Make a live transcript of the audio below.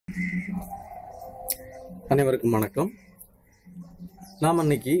அனைவருக்கும் வணக்கம். நாம்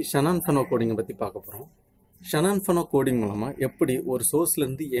இன்னைக்கு ஷனான்-ஃபனோ கோடிங்கை பற்றி பார்க்க போகிறோம். ஷனான்-ஃபனோ கோடிங் மூலமாக எப்படி ஒரு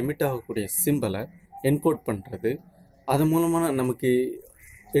சோர்ஸ்லேருந்து எமிட் ஆகக்கூடிய சிம்பிளை என்கோட் பண்ணுறது, அது மூலமாக நமக்கு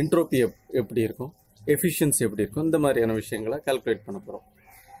என்ட்ரோபி எப்படி இருக்கும், எஃபிஷியன்சி எப்படி இருக்கும், இந்த மாதிரியான விஷயங்களை கால்குலேட் பண்ண போகிறோம்.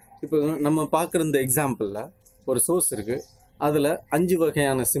 இப்போ நம்ம பார்க்குற இந்த எக்ஸாம்பிளில் ஒரு சோர்ஸ் இருக்குது. அதில் 5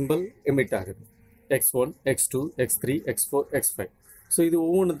 வகையான சிம்பிள் எமிட் ஆகுது. x1, x2, x3, x4, x5. So இது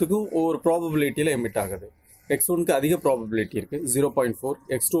ஒவ்வொன்றுத்துக்கும் ஒவ்வொரு ப்ராபபிலிட்டியில் எமிட் ஆகுது. x1க்கு அதிக ப்ராபபிலிட்டி இருக்குது 0.4,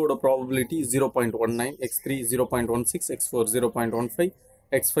 x2ஓட ப்ராபபிலிட்டி 0.19, x3 0.16, x4 0.15,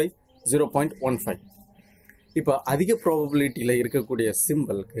 x5 0.15. இப்போ அதிக ப்ராபபிலிட்டியில் இருக்கக்கூடிய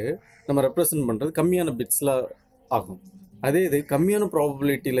சிம்பிளுக்கு நம்ம ரெப்ரசன்ட் பண்ணுறது கம்மியான பிட்ஸில் ஆகும். அதே இது கம்மியான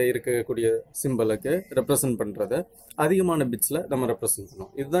ப்ராபபிலிட்டியில் இருக்கக்கூடிய சிம்பிளுக்கு ரெப்ரசன்ட் பண்ணுறதை அதிகமான பிட்ஸில் நம்ம ரெப்ரசன்ட்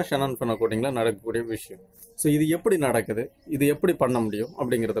பண்ணோம். இதுதான் ஷனான்-ஃபனோ கோடிங்கில் நடக்கக்கூடிய விஷயம். ஸோ இது எப்படி நடக்குது, இது எப்படி பண்ண முடியும்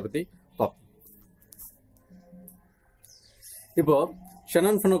அப்படிங்கிறத பற்றி பார்ப்போம். இப்போது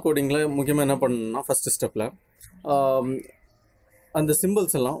ஷனான்-ஃபனோ கோடிங்கில் முக்கியமாக என்ன பண்ணணும்னா, ஃபஸ்ட்டு ஸ்டெப்பில் அந்த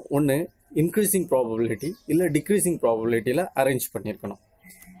சிம்பிள்ஸ் எல்லாம் ஒன்று இன்க்ரீசிங் ப்ராபபிலிட்டி இல்லை டிக்ரீசிங் ப்ராபபிலிட்டியில் அரேஞ்ச் பண்ணியிருக்கணும்.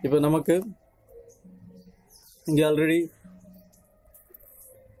 இப்போ நமக்கு இங்கே ஆல்ரெடி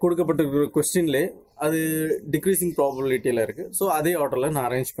கொடுக்கப்பட்டிருக்கிற கொஸ்டின்லே அது டிக்ரீசிங் ப்ராபபிலிட்டியில் இருக்குது. ஸோ அதே ஆர்டரில் நான்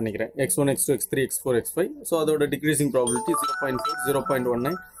அரேஞ்ச் பண்ணிக்கிறேன். x1, x2, x3, x4, x5. So அதோட டிக்ரீசிங் ப்ராபபிலிட்டி 0.4,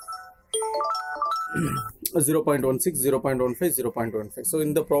 0.19, 0.16, 0.15, 0.15. ஸோ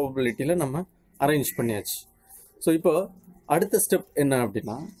இந்த ப்ராபபிலிட்டியில் நம்ம அரேஞ்ச் பண்ணியாச்சு. ஸோ இப்போ அடுத்த ஸ்டெப் என்ன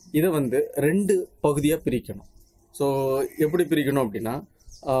அப்படின்னா, இதை 2 பகுதியாக பிரிக்கணும். ஸோ எப்படி பிரிக்கணும் அப்படின்னா,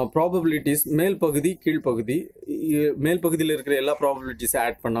 ப்ராபபிலிட்டிஸ் மேல் பகுதி கீழ்ப்பகுதி, மேல் பகுதியில் இருக்கிற எல்லா ப்ராபபிலிட்டிஸை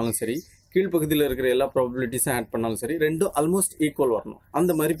ஆட் பண்ணாலும் சரி, கீழ்ப்பகுதியில் இருக்கிற எல்லா ப்ராபபிலிட்டிஸும் ஆட் பண்ணாலும் சரி, ரெண்டும் ஆல்மோஸ்ட் ஈக்குவல் வரணும்.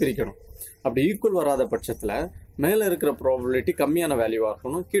 அந்த மாதிரி பிரிக்கணும். அப்படி ஈக்குவல் வராத பட்சத்தில் மேலே இருக்கிற ப்ராபபிலிட்டி கம்மியான வேல்யூவாக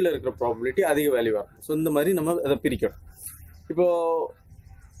இருக்கணும், கீழே இருக்கிற ப்ராபபிலிட்டி அதிக வேல்யூவாக இருக்கணும். ஸோ இந்த மாதிரி நம்ம அதை பிரிக்கணும். இப்போது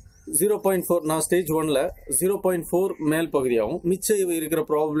 0.4 நான் ஸ்டேஜ் 1ல் 0.4 மேல் பகுதியாகவும் மிச்சம் இருக்கிற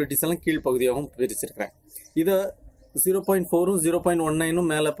ப்ராபபிலிட்டிஸ் எல்லாம் கீழ்ப்பகுதியாகவும் பிரிச்சிருக்கிறேன். இதை 0.4ம் 0.19ம்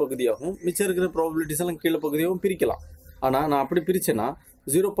மேலே பகுதியாகவும் மிச்சம் இருக்கிற ப்ராபபிலிட்டிஸ் எல்லாம் கீழே பகுதியாகவும் பிரிக்கலாம். ஆனால் நான் அப்படி பிரித்தேன்னா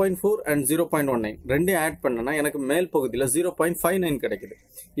 0.4 அண்ட் 0.19 ரெண்டையும் ஆட் பண்ணேன்னா எனக்கு மேல் பகுதியில் 0.59 கிடைக்குது.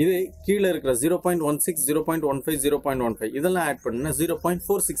 இது கீழே இருக்கிற 0.16, 0.15, 0.15 இதெல்லாம் ஆட் பண்ணால்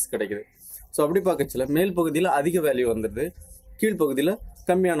 0.46 கிடைக்குது. ஸோ அப்படி பார்க்கச்சில மேல் பகுதியில் அதிக வேல்யூ வந்துடுது, கீழ்ப்பகுதியில்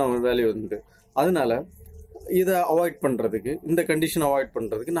கம்மியான வேல்யூ வந்துடுது. அதனால இதை அவாய்ட் பண்ணுறதுக்கு, இந்த கண்டிஷன் அவாய்ட்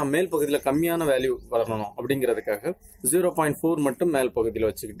பண்ணுறதுக்கு நான் மேல் பகுதியில் கம்மியான வேல்யூ வரணும் அப்படிங்கிறதுக்காக 0.4 மட்டும் மேல் பகுதியில்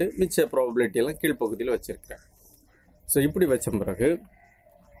வச்சுக்கிட்டு மிச்ச ப்ராபபிலிட்டி எல்லாம் கீழ்ப்பகுதியில் வச்சுருக்கேன். ஸோ இப்படி வச்ச பிறகு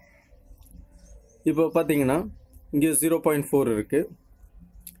இப்போ பார்த்தீங்கன்னா இங்கே 0.4 இருக்குது.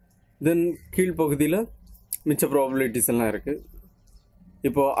 தென் கீழ்ப்பகுதியில் மிச்ச ப்ராபபிலிட்டிஸ் எல்லாம் இருக்குது.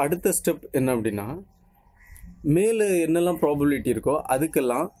 இப்போது அடுத்த ஸ்டெப் என்ன அப்படின்னா, மேலே என்னெல்லாம் ப்ராபபிலிட்டி இருக்கோ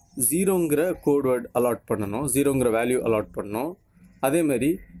அதுக்கெல்லாம் 0ங்கிற கோட்வேர்ட் அலாட் பண்ணணும், 0ங்கிற வேல்யூ அலாட் பண்ணணும். அதேமாதிரி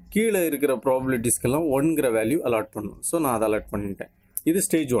கீழே இருக்கிற ப்ராபபிலிட்டிஸ்க்கெல்லாம் 1ங்கிற வேல்யூ அலாட் பண்ணணும். ஸோ நான் அதை அலாட் பண்ணிட்டேன். இது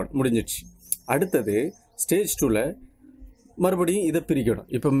ஸ்டேஜ் 1 முடிஞ்சிடுச்சு. அடுத்தது ஸ்டேஜ் 2ல் மறுபடியும் இதை பிரிக்கணும்.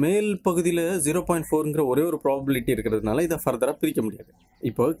 இப்போ மேல் பகுதியில் 0.4ங்கிற ஒரே ஒரு ப்ராபபிலிட்டி இருக்கிறதுனால இதை ஃபர்தராக பிரிக்க முடியாது.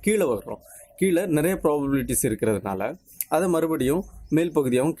 இப்போ கீழே வர்றோம், கீழே நிறைய ப்ராபபிலிட்டிஸ் இருக்கிறதுனால அதை மறுபடியும் மேல்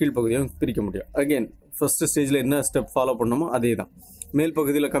பகுதியாகவும் கீழ்ப்பகுதியாகவும் பிரிக்க முடியும். அகெயின் ஃபர்ஸ்ட் ஸ்டேஜில் என்ன ஸ்டெப் ஃபாலோ பண்ணணுமோ அதே தான். மேல்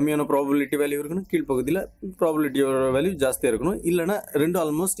பகுதியில் கம்மியான ப்ராபபிலிட்டி வேல்யூ இருக்கணும், கீழ்ப்பகுதியில் ப்ராபபிலிட்டியோட வேல்யூ ஜாஸ்தியாக இருக்கணும், இல்லைனா ரெண்டும்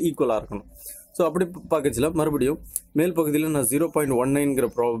ஆல்மோஸ்ட் ஈக்குவலாக இருக்கணும். ஸோ அப்படி பார்க்கச்சில மறுபடியும் மேல் பகுதியில் நான் 0.19ங்கிற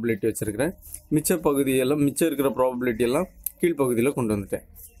ப்ராபபிலிட்டி வச்சுருக்கிறேன். மிச்சம் இருக்கிற ப்ராபபிலிட்டி எல்லாம் கீழ்ப்பகுதியில் கொண்டு வந்துட்டேன்.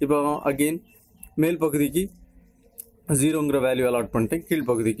 இப்போ அகெயின் மேல் பகுதிக்கு 0ங்கிற வேல்யூ அலாட் பண்ணிட்டேன்,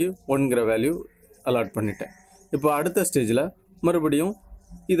 கீழ்ப்பகுதிக்கு 1ங்கிற வேல்யூ அலாட் பண்ணிட்டேன். இப்போ அடுத்த ஸ்டேஜில் மறுபடியும்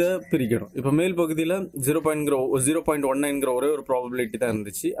இதை பிரிக்கணும். இப்போ மேல் பகுதியில் 0.19ங்கிற ஒரே ஒரு ப்ராபபிலிட்டி தான்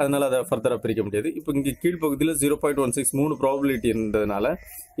இருந்துச்சு, அதனால் அதை ஃபர்தராக பிரிக்க முடியாது. இப்போ இங்கே கீழ்ப்பகுதியில் 0.16 3 ப்ராபபிலிட்டி இருந்ததுனால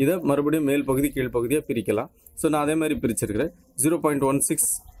இதை மறுபடியும் மேல் பகுதி கீழ்ப்பகுதியாக பிரிக்கலாம். ஸோ நான் அதே மாதிரி பிரிச்சிருக்கிறேன்.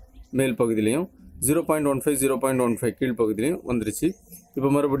 0.16 மேல் பகுதியிலையும் 0.15, 0.15 கீழ்ப்பகுதியிலையும் வந்துருச்சு. இப்போ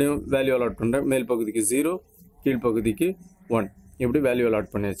மறுபடியும் வேல்யூ அலாட் பண்ணுறேன். மேல் பகுதிக்கு 0, கீழ்ப்பகுதிக்கு 1, இப்படி வேல்யூ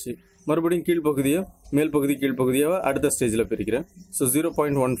அலாட் பண்ணியாச்சு. மறுபடியும் கீழ்ப்பகுதியை மேல் பகுதி கீழ்ப்பகுதியாக அடுத்த ஸ்டேஜில் பிரிக்கிறேன். ஸோ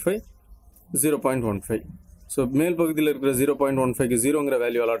 0.15, 0.15. ஸோ மேல் பகுதியில் இருக்கிற 0.15க்கு 0ங்கிற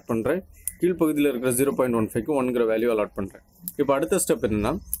வேல்யூ அலாட் பண்ணுறேன், கீழ்ப்பகுதியில் இருக்கிற 0.15க்கு 1ங்கிற வேல்யூ அலாட் பண்ணுறேன். இப்போ அடுத்த ஸ்டெப்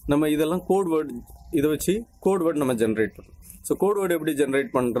என்னென்னா, நம்ம இதெல்லாம் கோட்வேர்ட், இதை வச்சு கோட்வேர்ட் நம்ம ஜென்ரேட் பண்ணுறோம். ஸோ கோட்வேர்டு எப்படி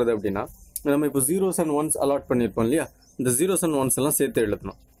ஜென்ரேட் பண்ணுறது அப்படின்னா, நம்ம இப்போ 0s and 1s அலாட் பண்ணியிருப்போம் இல்லையா, இந்த 0s and 1s எல்லாம் சேர்த்து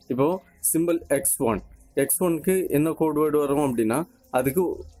எழுதணும். இப்போது சிம்பிள் x1க்கு என்ன கோட்வேர்டு வரும் அப்படின்னா, அதுக்கு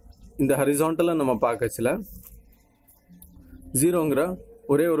இந்த ஹரிசாண்டலாக நம்ம பார்க்கச்சில 0ங்கிற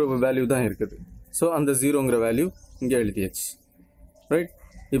ஒரே ஒரு வேல்யூ தான் இருக்குது. ஸோ அந்த ஜீரோங்கிற வேல்யூ இங்கே எழுதியாச்சு, ரைட்.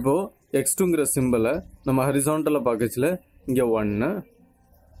 இப்போது x2ங்கிற சிம்பிளை நம்ம ஹரிசாண்டலில் பார்க்கச்சில் இங்கே 1,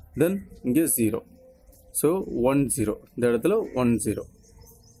 தென் இங்கே 0, ஸோ 1 0, இந்த இடத்துல 1 0,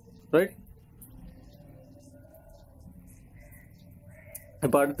 ரைட்.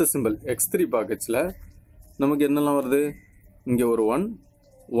 இப்போ அடுத்த சிம்பிள் x3 பார்க்கச்சில் நமக்கு என்னெல்லாம் வருது, இங்கே ஒரு 1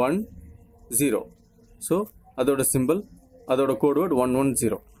 1 0, ஸோ அதோட சிம்பிள் அதோட கோட்வேர்ட் 1 1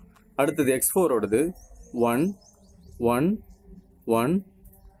 0. அடுத்தது x4ஓடது 1 1 1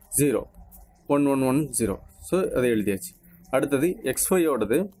 0 1 1 1 0, ஸோ அதை எழுதியாச்சு. அடுத்தது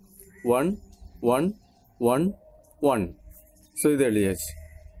x5ஓடது 1 1 1 1, ஸோ இதை எழுதியாச்சு.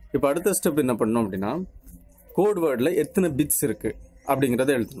 இப்போ அடுத்த ஸ்டெப் என்ன பண்ணோம் அப்படின்னா, கோட்வேர்டில் எத்தனை பிட்ஸ் இருக்குது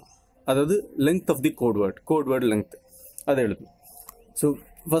அப்படிங்கிறத எழுதணும். அதாவது length of the codeword length அதை எழுதணும். ஸோ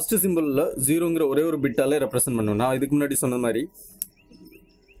ஃபஸ்ட்டு சிம்பிளில் ஜீரோங்கிற ஒரே ஒரு பிட்டாலே ரெப்ரசென்ட் பண்ணணும். நான் இதுக்கு முன்னாடி சொன்ன மாதிரி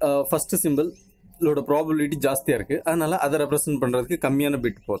ஃபஸ்ட்டு சிம்பிளோட ப்ராபபிலிட்டி ஜாஸ்தியாக இருக்குது, அதனால் அதை ரெப்ரசென்ட் பண்ணுறதுக்கு கம்மியான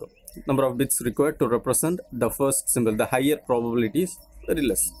பிட் போதும். Number of bits required to represent the first simple, the higher probability is very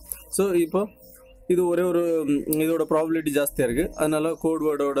less. So இப்போ இது ஒரே ஒரு இதோட ப்ராபபிலிட்டி ஜாஸ்தியாக இருக்குது, அதனால்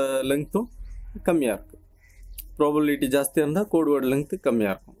கோட்வேர்டோட லென்த்தும் கம்மியாக இருக்குது. ப்ராபபிலிட்டி ஜாஸ்தியாக இருந்தால் கோட்வேர்டு லென்த்து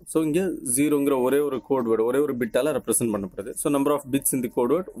கம்மியாக இருக்கும். ஸோ இங்கே ஜீரோங்கிற ஒரே ஒரு கோட்வேர்டு ஒரே ஒரு பிட்டால் ரெப்ரசென்ட் பண்ணப்படுது. So number of bits in the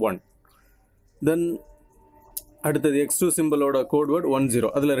codeword 1. தென் அடுத்தது x2 சிம்பிளோட கோட்வேர்ட் 1 0,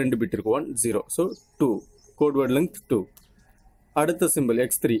 அதில் 2 பிட் இருக்குது 1 0, ஸோ 2, கோட்வேர்ட் லென்த் 2. அடுத்த சிம்பிள்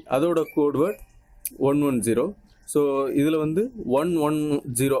x3 அதோட கோட்வேர்ட் 1 1 0, ஸோ இதில் வந்து 1 1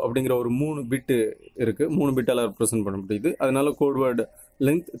 0 அப்படிங்கிற ஒரு 3 பிட்டு இருக்குது, 3 பிட்டால் ரெப்ரசென்ட் பண்ண முடியுது, அதனால கோட்வேர்டு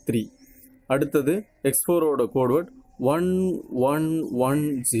லென்த் 3. அடுத்தது x4ஓட கோட்வேர்ட் 1 1 1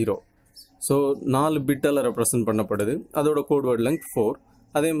 0, ஸோ 4 பிட்டால் ரெப்ரசென்ட் பண்ணப்படுது, அதோட கோட்வேர்ட் லென்த் 4.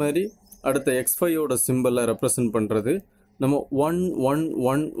 அதே மாதிரி அடுத்த x5ஓட சிம்பிளை ரெப்ரசென்ட் பண்ணுறது நம்ம 1 1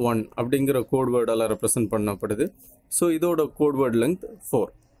 1 1 அப்படிங்கிற கோட்வேர்டால் ரெப்ரசென்ட் பண்ணப்படுது, ஸோ இதோட கோட்வேர்ட் லென்த்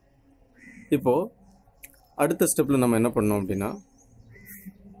 4. இப்போது அடுத்த ஸ்டெப்பில் நம்ம என்ன பண்ணோம் அப்படின்னா,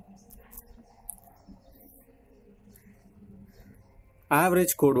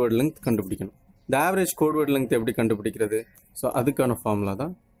 ஆவரேஜ் கோட்வேர்ட் லென்த் கண்டுபிடிக்கணும். இந்த ஆவரேஜ் கோட்வேர்ட் லென்த் எப்படி கண்டுபிடிக்கிறது? ஸோ அதுக்கான ஃபார்முலா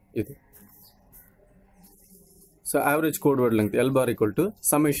தான் இது. So average codeword length L bar equal to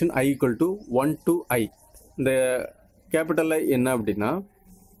summation I equal to 1 to I. இந்த கேபிட்டல் I என்ன அப்படின்னா,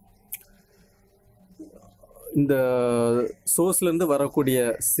 இந்த சோர்ஸ்லேருந்து வரக்கூடிய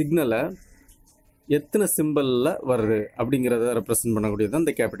சிக்னலை எத்தனை சிம்பிளில் வருது அப்படிங்கிறத ரெப்ரசென்ட் பண்ணக்கூடியது தான்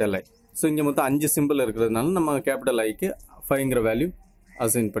இந்த கேபிட்டல் I. ஸோ இங்கே மொத்தம் 5 சிம்பிள் இருக்கிறதுனால நம்ம கேபிட்டல் ஐக்கு 5ங்கிற வேல்யூ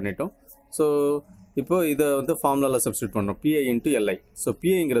அசைன் பண்ணிட்டோம். ஸோ இப்போ இதை வந்து ஃபார்முலாவில் சப்ஸ்டியூட் பண்ணுறோம், PI into LI. So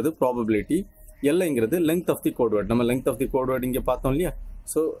PIங்கிறது probability, LIங்கிறது length of the codeword. நம்ம லென்த் ஆஃப் தி கோட்வேர்ட் இங்கே பார்த்தோம் இல்லையா,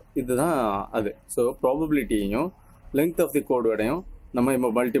 ஸோ இதுதான் அது. ஸோ ப்ராபபிலிட்டியையும் லென்த் ஆஃப் தி கோட்வேர்டையும் நம்ம இப்போ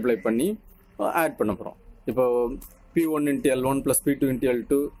மல்டிப்ளை பண்ணி ஆட் பண்ண போகிறோம். இப்போ P1 into L1 plus P2 into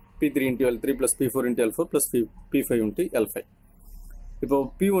L2 P3 into L3 plus P4 into L4 plus P5 into L5. இப்போ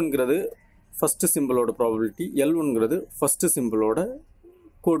P1ங்கிறது first சிம்பிளோட probability, L1ங்கிறது first சிம்பிளோட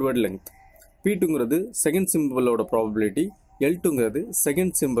codeword length, P2ங்கிறது second சிம்பிளோட probability, L2ங்கிறது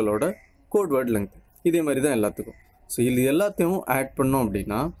second சிம்பிளோட codeword length. இதே மாதிரி தான் எல்லாத்துக்கும். ஸோ இது எல்லாத்தையும் ஆட் பண்ணோம்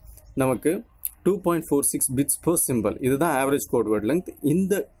அப்படின்னா நமக்கு 2.46 பிட்ஸ் per சிம்பிள். இதுதான் ஆவரேஜ் கோட்வேர்ட் லென்த்.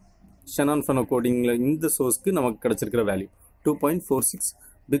 இந்த Shannon-Fano கோடிங்கில் இந்த சோர்ஸ்க்கு நமக்கு கிடச்சிருக்கிற வேல்யூ 2.46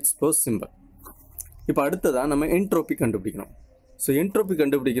 பிட்ஸ் per சிம்பிள். இப்போ அடுத்ததாக நம்ம என்ட்ரோபி கண்டுபிடிக்கணும். ஸோ என்ட்ரோபி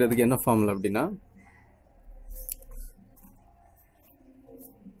கண்டுபிடிக்கிறதுக்கு என்ன ஃபார்முலா அப்படின்னா,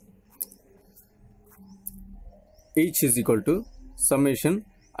 H is equal to summation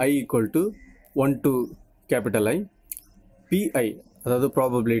I equal to 1 to capital I PI, அதாவது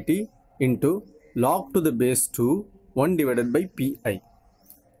probability into log to the base 2 1 divided by PI.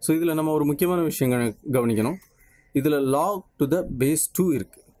 So இதில் நம்ம ஒரு முக்கியமான விஷயம் கவனிக்கணும். இதில் log to the base 2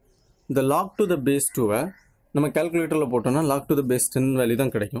 இருக்குது. இந்த log to the base 2-வை நம்ம கால்குலேட்டரில் போட்டோம்னா log to the base 10 value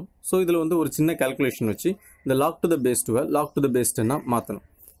தான் கிடைக்கும். ஸோ இதில் வந்து ஒரு சின்ன கால்குலேஷன் வச்சு இந்த log to the base 2-வை log to the base 10-ஆக மாற்றணும்.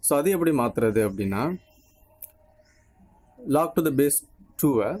 ஸோ அது எப்படி மாற்றுறது அப்படின்னா, log to the base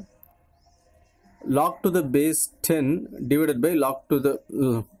 2-வை log to the base 10 divided by log to the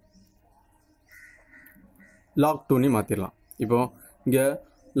log 2 ni மாற்றிடலாம். இப்போ இங்கே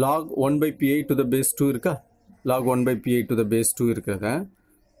log 1 by pi to the base 2 இருக்கா, log 1 by pi to the base 2 இருக்கிறத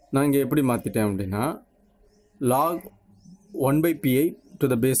நான் இங்கே எப்படி மாற்றிட்டேன் அப்படின்னா, log 1 by pi to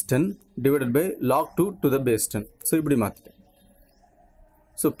the base 10 divided by log 2 to the base 10. So இப்படி மாற்றிட்டேன்.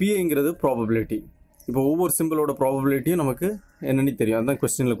 So பிஐங்கிறது probability. இப்போ ஒவ்வொரு சிம்பிளோட ப்ராபபிலிட்டியும் நமக்கு என்னென்னு தெரியும், அதுதான்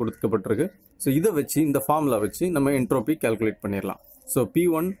கொஸ்டினில் கொடுக்கப்பட்டிருக்கு. ஸோ இதை வச்சு இந்த ஃபார்முலா வச்சு நம்ம என்ட்ரோபி கால்குலேட் பண்ணிடலாம். So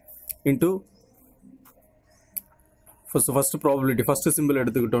P1 into first probability, first simple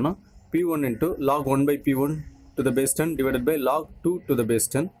எடுத்துக்கிட்டோன்னா P1 into log 1 by P1 to the base 10 divided by log 2 to the base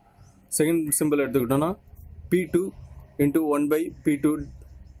 10. Second symbol எடுத்துக்கிட்டோம்னா P2 into 1 by P2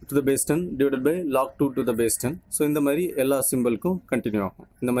 to the base 10 divided by log 2 to the base 10. So இந்த மாதிரி எல்லா சிம்பிளுக்கும் continue ஆகும்.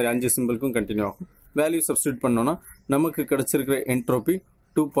 இந்த மாதிரி 5 சிம்பிளுக்கும் continue ஆகும். Value substitute பண்ணோன்னா நமக்கு கிடச்சிருக்கிற என்ட்ரோபி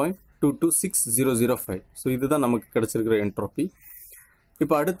 2.226005. ஸோ இதுதான் நமக்கு கிடச்சிருக்கிற என்ட்ரோபி.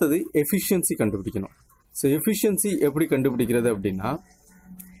 இப்போ அடுத்தது எஃபிஷியன்சி கண்டுபிடிக்கணும். ஸோ எஃபிஷியன்சி எப்படி கண்டுபிடிக்கிறது அப்படின்னா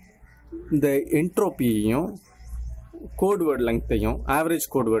இந்த என்ட்ரோப்பியையும் code word லெங்க்த்தையும் average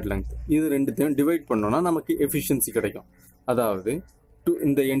code word length இது ரெண்டுத்தையும் டிவைட் பண்ணோன்னா நமக்கு எஃபிஷியன்சி கிடைக்கும். அதாவது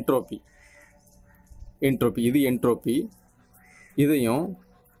இந்த என்ட்ரோபி இது என்ட்ரோபி இதையும்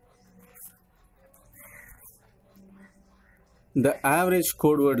இந்த average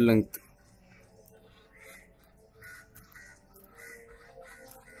code word length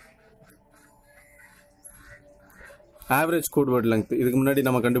average code word length இதுக்கு முன்னாடி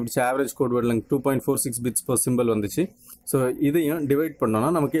நம்ம கண்டுபிடிச்ச average code word length 2.46 bits per simple வந்துச்சு. ஸோ இதையும் டிவைட் பண்ணோன்னா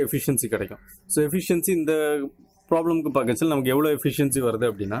நமக்கு எஃபிஷியன்சி கிடைக்கும். ஸோ எஃபிஷியன்சி இந்த ப்ராப்ளமுக்கு பார்க்கச்சில் நமக்கு எவ்வளோ எஃபிஷியன்சி வருது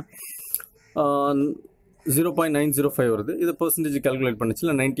அப்படின்னா 0.905 வருது. இதை பர்சன்டேஜ் கால்குலேட்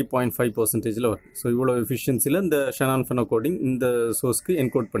பண்ணிச்சுல 90.5% வருது. ஸோ இவ்வளோ எஃபிஷியன்சியில் இந்த Shannon-Fano கோடிங் இந்த சோர்ஸ்க்கு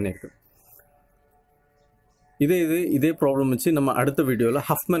என்கோட் பண்ணியிருக்கு. இதே ப்ராப்ளம் வச்சு நம்ம அடுத்த வீடியோவில்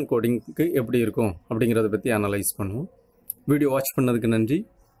ஹஃப்மேன் கோடிங்க்கு எப்படி இருக்கும் அப்படிங்கிறத பற்றி அனலைஸ் பண்ணுவோம். வீடியோ வாட்ச் பண்ணதுக்கு நன்றி.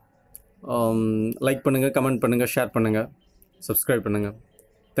 லைக் பண்ணுங்கள், கமெண்ட் பண்ணுங்கள், ஷேர் பண்ணுங்கள், சப்ஸ்கிரைப் பண்ணுங்கள்.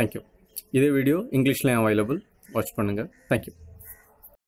 தேங்க்யூ. இதே வீடியோ இங்கிலீஷ்லேயும் அவைலபிள். வாட்ச் பண்ணுங்கள். தேங்க்யூ.